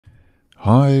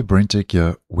Hi, BrenTech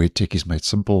here, where tech is made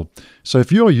simple. So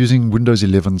if you are using Windows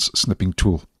 11's snipping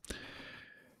tool,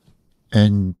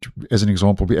 and as an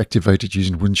example, we activate it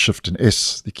using Win Shift and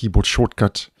S, the keyboard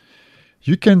shortcut,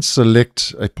 you can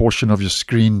select a portion of your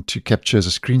screen to capture as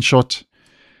a screenshot,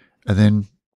 and then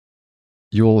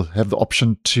you'll have the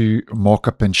option to mark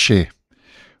up and share,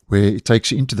 where it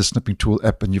takes you into the snipping tool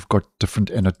app and you've got different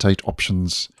annotate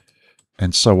options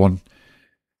and so on.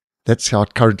 That's how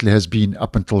it currently has been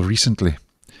up until recently.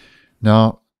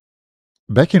 Now,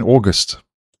 back in August,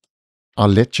 I'll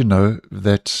let you know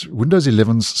that Windows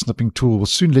 11's snipping tool will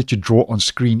soon let you draw on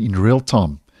screen in real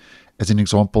time. As an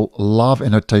example, live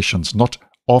annotations, not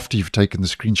after you've taken the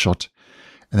screenshot.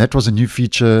 And that was a new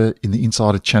feature in the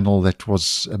Insider channel that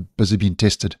was busy being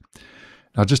tested.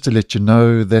 Now, just to let you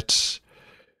know that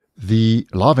the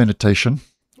live annotation,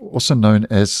 also known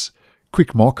as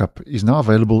quick markup, is now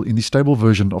available in the stable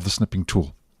version of the snipping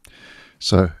tool.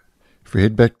 So if we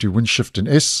head back to Win Shift and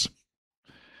S,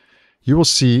 you will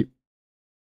see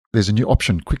there's a new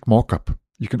option, quick markup.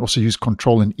 You can also use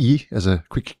Control and E as a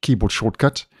quick keyboard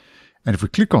shortcut. And if we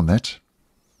click on that,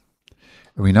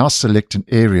 and we now select an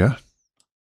area,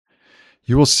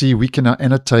 you will see we can now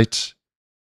annotate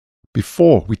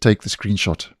before we take the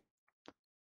screenshot.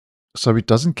 So it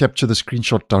doesn't capture the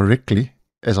screenshot directly,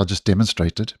 as I just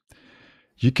demonstrated.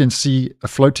 You can see a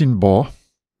floating bar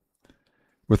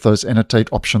with those annotate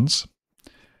options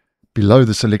below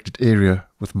the selected area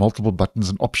with multiple buttons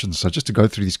and options. So just to go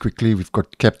through these quickly, we've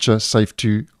got capture, save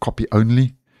to, copy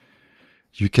only.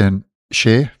 You can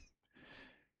share.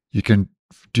 You can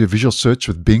do a visual search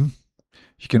with Bing.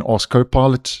 You can ask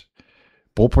Copilot,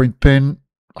 ballpoint pen,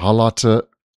 highlighter,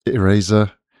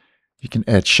 eraser. You can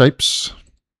add shapes.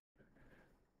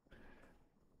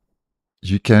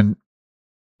 You can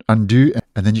undo,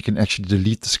 and then you can actually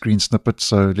delete the screen snippet.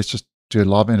 So let's just do a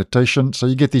live annotation. So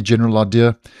you get the general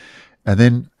idea. And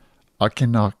then I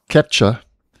can now capture,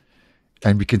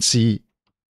 and we can see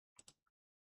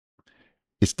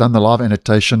it's done the live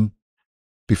annotation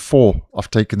before I've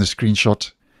taken the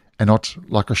screenshot, and not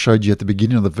like I showed you at the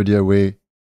beginning of the video where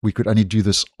we could only do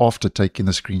this after taking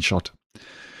the screenshot.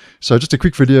 So just a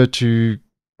quick video to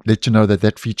let you know that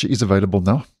that feature is available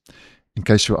now, in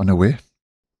case you're unaware.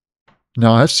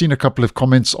 Now, I have seen a couple of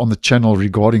comments on the channel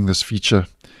regarding this feature.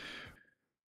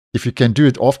 If you can do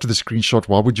it after the screenshot,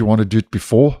 why would you want to do it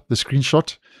before the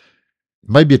screenshot?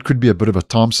 Maybe it could be a bit of a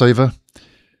time saver.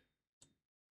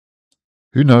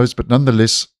 Who knows? But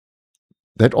nonetheless,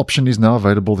 that option is now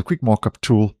available. The quick markup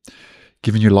tool,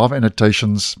 giving you live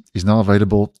annotations, is now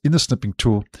available in the snipping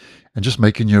tool, and just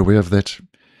making you aware of that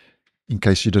in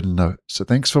case you didn't know. So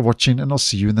thanks for watching, and I'll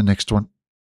see you in the next one.